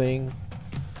another thing.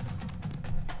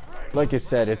 Like I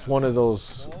said, it's one of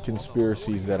those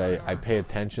conspiracies that I pay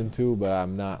attention to, but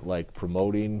I'm not like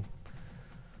promoting.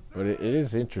 But it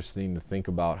is interesting to think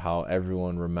about how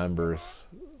everyone remembers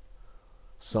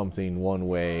something one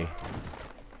way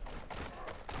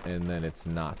and then it's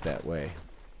not that way.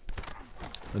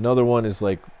 Another one is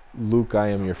like Luke, I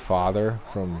am your father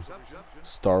from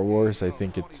Star Wars. I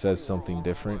think it says something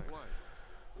different,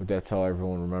 but that's how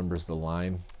everyone remembers the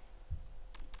line.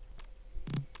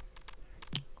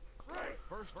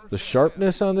 The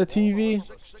sharpness on the TV?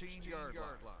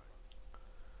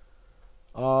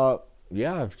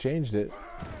 Yeah, I've changed it.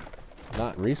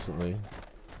 Not recently.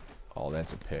 Oh,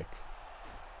 that's a pick.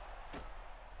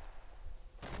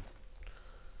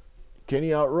 Can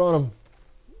he outrun him?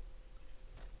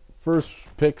 First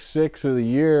pick 6 of the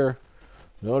year.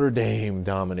 Notre Dame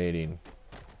dominating.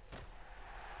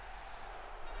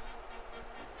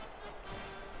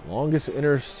 Longest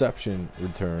interception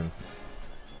return.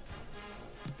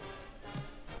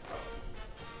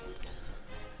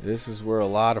 This is where a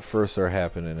lot of firsts are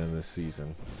happening in this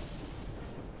season.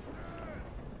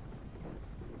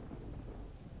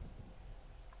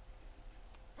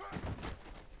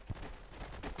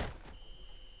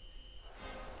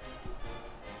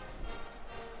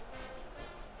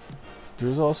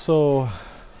 There's also, I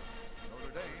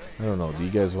don't know, do you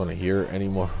guys want to hear any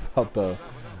more about the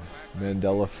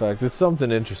Mandela effect? It's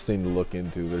something interesting to look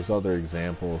into. There's other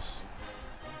examples.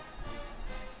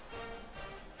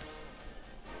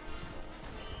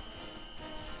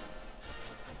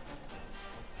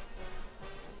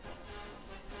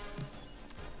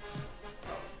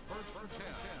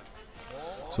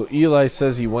 So Eli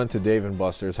says he went to Dave &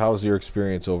 Buster's. How was your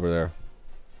experience over there?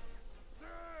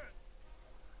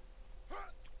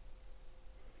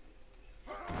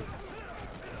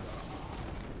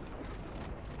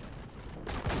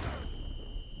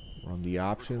 Run the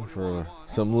option for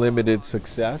some limited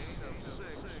success.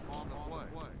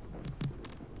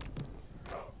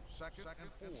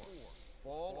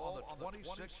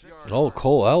 Oh,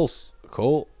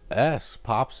 Cole S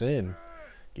pops in,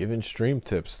 giving stream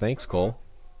tips. Thanks, Cole.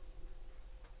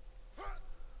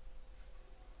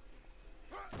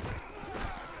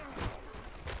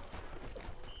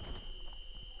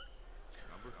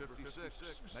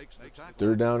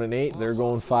 Third down and 8. They're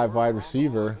going 5 wide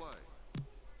receiver.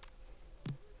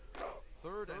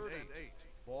 Third and 8.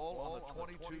 Ball on the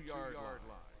 22-yard line.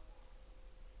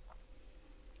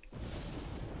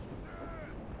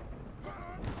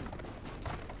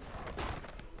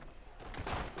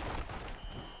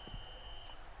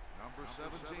 Number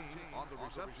 17 on the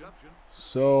reception.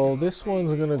 So this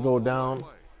one's gonna go down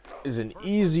as an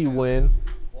easy win.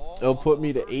 It'll put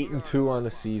me to 8-2 on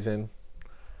the season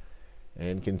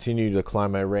and continue to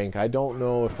climb my rank. I don't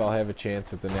know if I'll have a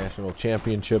chance at the national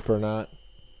championship or not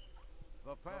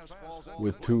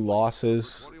with 2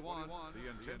 losses.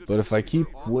 But if I keep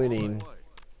winning,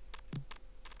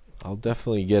 I'll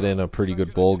definitely get in a pretty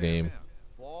good bowl game.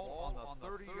 Ball on the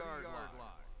 30-yard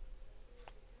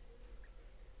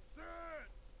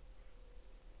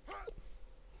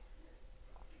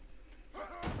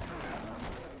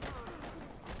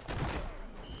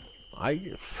line.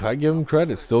 I give them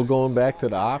credit. Still going back to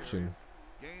the option.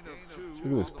 Gain of 2.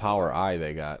 Look at this power eye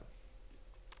they got.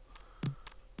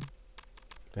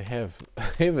 They have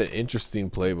an interesting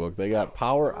playbook. They got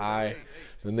power eye,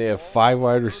 then they have 5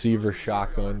 wide receiver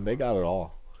shotgun. They got it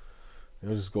all.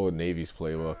 They'll just go with Navy's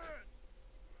playbook.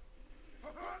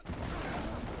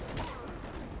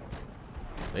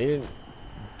 They didn't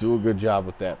do a good job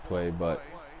with that play, but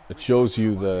it shows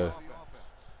you the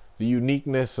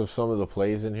uniqueness of some of the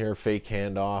plays in here. Fake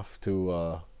handoff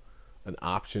to an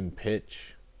option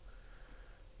pitch.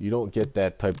 You don't get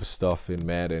that type of stuff in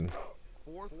Madden.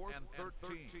 4th and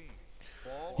 13.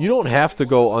 You don't have to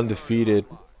go undefeated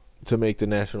to make the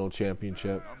national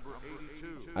championship.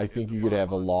 I think you could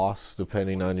have a loss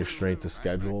depending on your strength of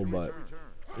schedule,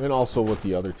 and also what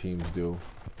the other teams do.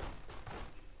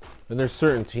 And there's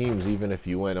certain teams, even if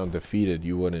you went undefeated,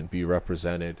 you wouldn't be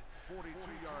represented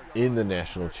in the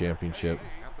national championship.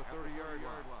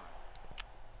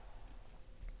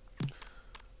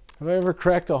 Have I ever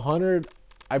cracked 100?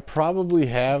 I probably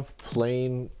have,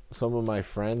 playing some of my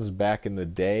friends back in the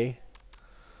day.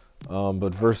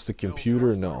 But versus the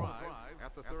computer, no.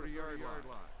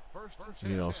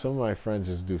 You know, some of my friends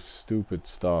just do stupid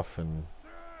stuff, and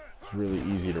it's really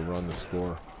easy to run the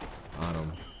score on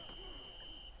them.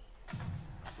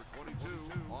 22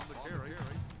 on the carry.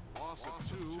 Loss of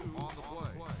 2 on the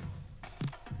play.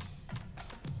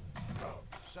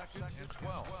 2nd and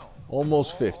 12.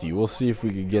 Almost 50. We'll see if we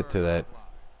can get to that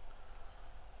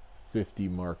 50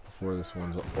 mark before this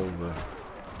one's over.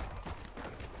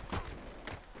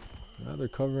 Now they're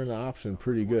covering the option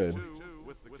pretty good.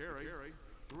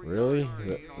 Really?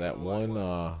 That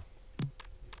one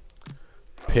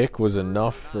pick was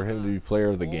enough for him to be player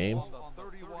of the game? All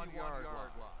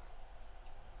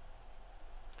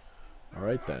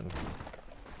right then.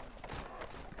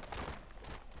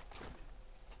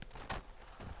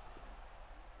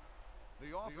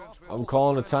 I'm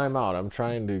calling a timeout. I'm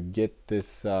trying to get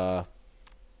this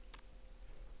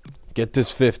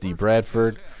 50.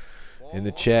 Bradford in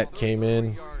the chat came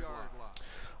in.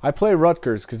 I play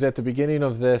Rutgers because at the beginning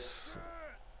of this,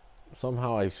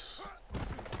 somehow I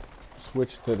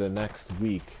switched to the next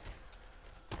week.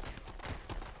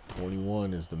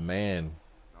 21 is the man.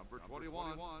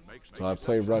 So I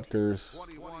play Rutgers,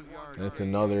 and it's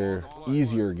another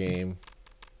easier game.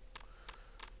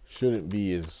 Shouldn't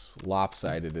be as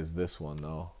lopsided as this one,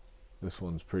 though. This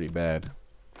one's pretty bad.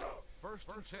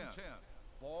 1st and 10.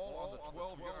 Ball on the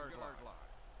 12-yard line.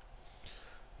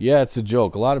 Yeah, it's a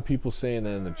joke. A lot of people saying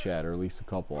that in the chat, or at least a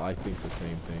couple. I think the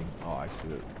same thing. Oh, I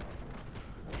should have.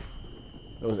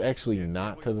 It was actually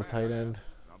not to the tight end.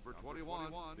 Number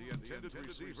 21, the intended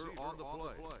receiver on the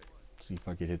play. See if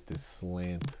I could hit this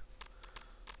slant.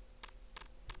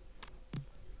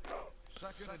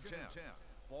 2nd and 10.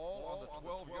 Ball on the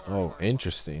 12-yard Oh, line.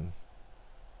 interesting.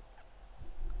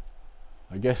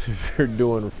 I guess if you're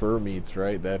doing fur meats,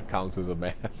 right, that counts as a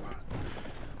mask.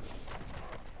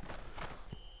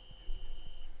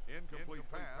 Incomplete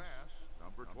pass.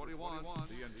 Number 21,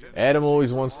 the intended Adam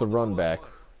always wants to run back.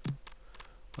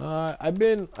 I've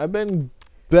been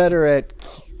better at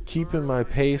keeping my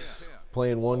pace,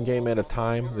 playing one game at a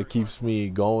time. That keeps me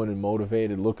going and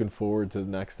motivated, looking forward to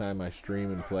the next time I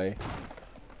stream and play.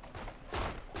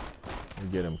 We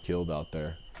get him killed out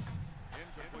there.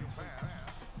 incomplete pass.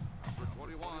 Number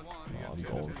 21, the I'm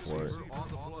intended going for it. receiver on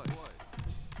the play.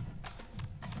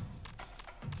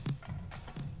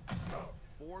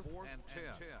 4th and 10.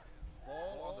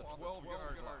 Ball on the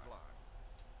 12-yard line.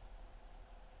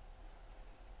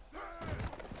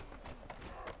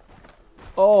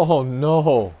 Oh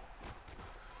no!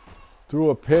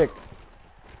 Threw a pick.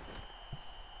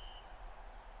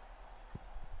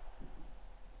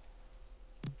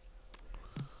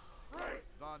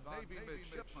 The Navy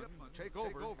midshipmen take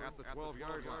over at the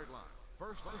 12-yard line.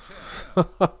 1st and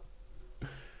 10.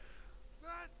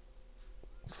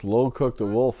 Slow cooked the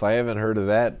wolf. I haven't heard of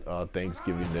that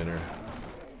Thanksgiving dinner.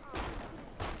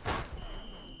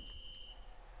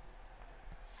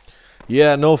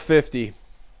 Yeah, no 50.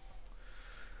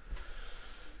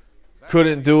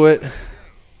 Couldn't do it.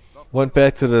 Went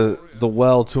back to the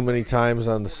well too many times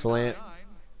on the slant.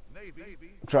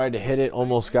 Tried to hit it,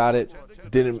 almost got it.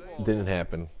 Didn't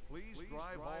happen. Please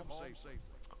drive home safely.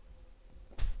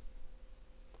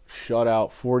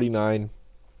 Shutout 49.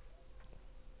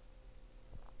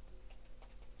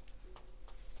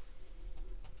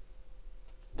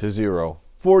 To 0.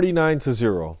 49 to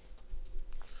 0.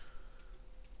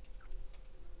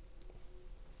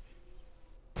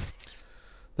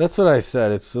 That's what I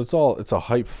said. It's a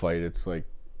hype fight. It's like,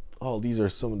 oh, these are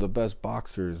some of the best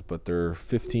boxers, but they're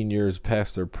 15 years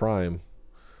past their prime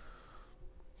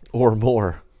or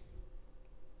more.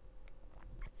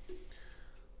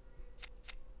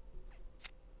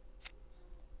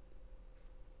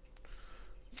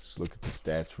 Let's look at the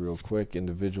stats real quick.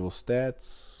 Individual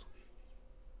stats.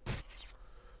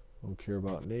 Don't care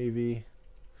about Navy.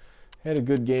 Had a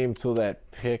good game till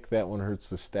that pick. That one hurts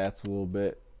the stats a little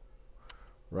bit.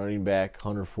 Running back,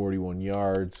 141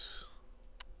 yards.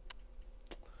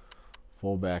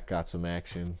 Fullback got some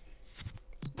action.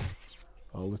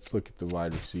 Oh, let's look at the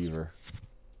wide receiver.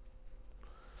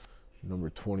 Number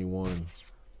 21.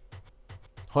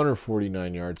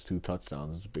 149 yards, 2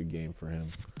 touchdowns. It's a big game for him.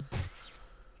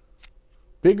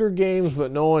 Bigger games,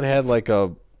 but no one had like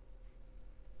a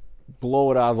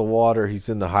blow it out of the water. He's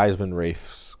in the Heisman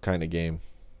race kind of game.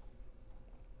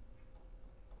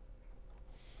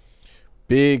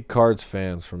 Big Cards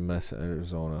fans from Mesa,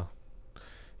 Arizona.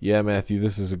 Yeah, Matthew,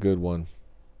 this is a good one.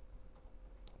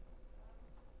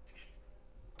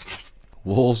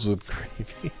 Wolves with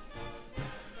gravy.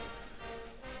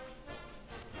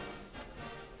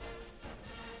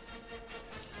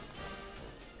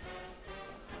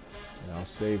 I'll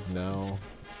save now,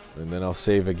 and then I'll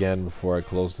save again before I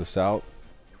close this out.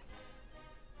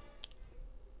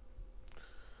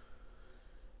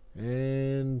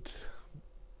 And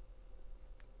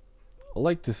I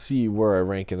like to see where I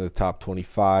rank in the top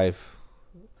 25.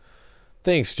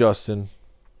 Thanks, Justin.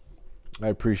 I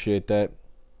appreciate that.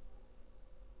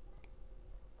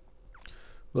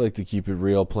 We like to keep it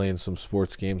real, playing some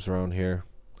sports games around here.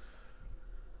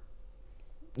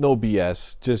 No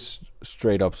BS, just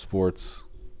straight up sports.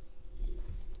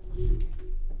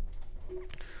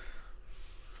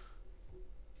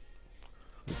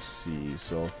 Let's see.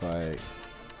 So if I'm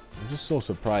just so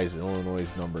surprised Illinois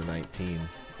is number 19,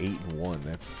 8-1.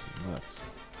 That's nuts.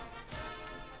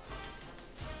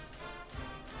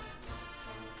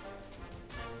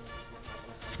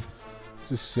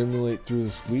 Just simulate through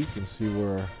this week and see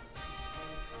where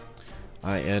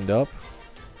I end up.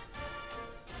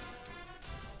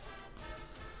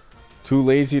 Too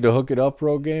lazy to hook it up,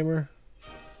 Road Gamer?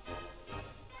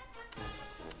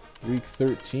 Week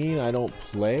 13, I don't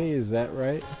play, is that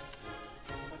right?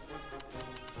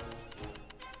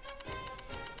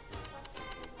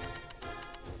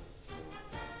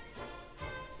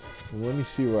 Well, let me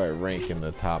see where I rank in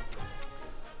the top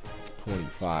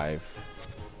 25.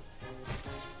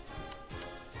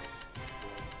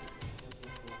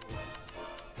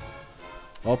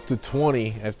 Up to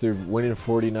 20 after winning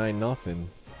 49-0.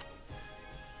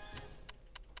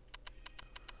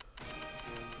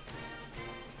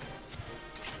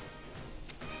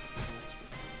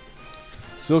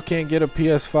 Still can't get a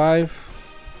PS5.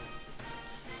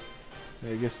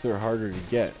 I guess they're harder to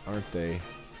get, aren't they?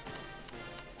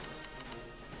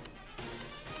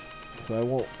 So I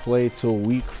won't play till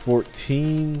week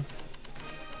 14.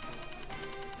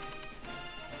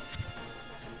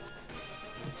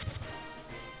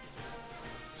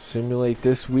 Simulate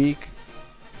this week.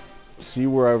 See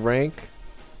where I rank.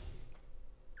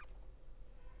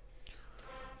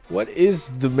 What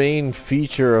is the main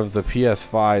feature of the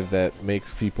PS5 that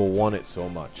makes people want it so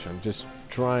much? I'm just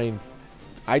trying.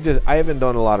 I haven't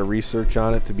done a lot of research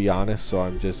on it, to be honest, so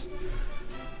I'm just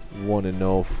want to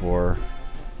know for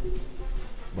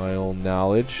my own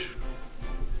knowledge.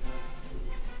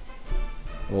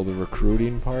 Well, the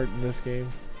recruiting part in this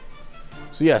game.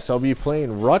 So yes, I'll be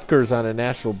playing Rutgers on a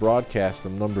national broadcast.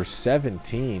 I'm number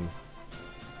 17.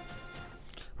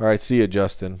 All right, see you,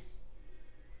 Justin.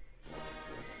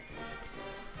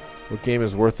 What game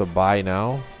is worth a buy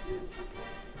now?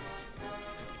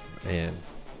 And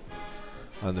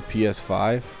on the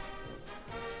PS5.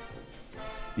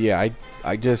 Yeah,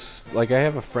 I just, like, I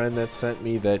have a friend that sent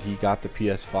me that he got the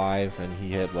PS5 and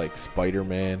he had like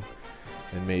Spider-Man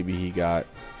and maybe he got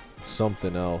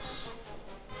something else.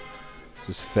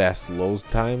 Just fast load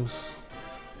times.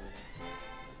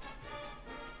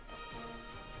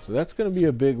 So that's going to be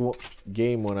a big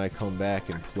game when I come back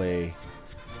and play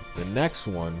the next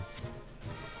one.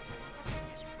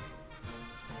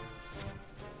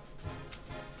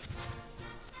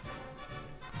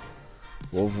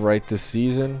 We'll overwrite this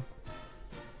season.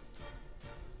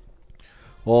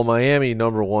 Well, Miami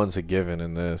number 1's a given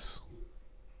in this.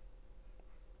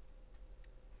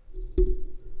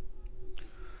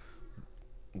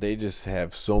 They just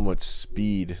have so much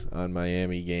speed on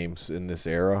Miami games in this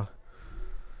era.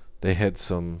 They had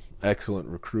some excellent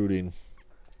recruiting.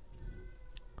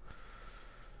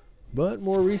 But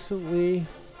more recently,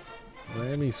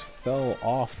 Miami's fell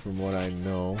off from what I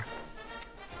know.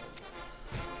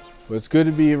 But it's good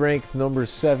to be ranked number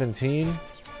 17.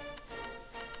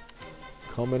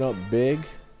 Coming up big.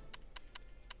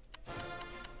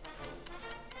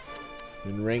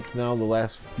 Been ranked now the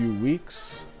last few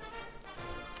weeks.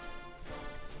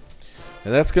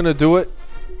 And that's going to do it,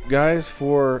 guys,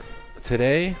 for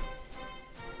today.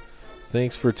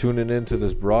 Thanks for tuning in to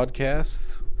this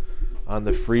broadcast on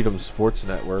the Freedom Sports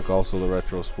Network, also the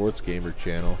Retro Sports Gamer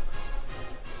channel.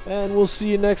 And we'll see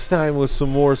you next time with some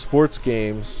more sports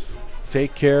games.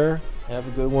 Take care. Have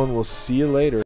a good one. We'll see you later.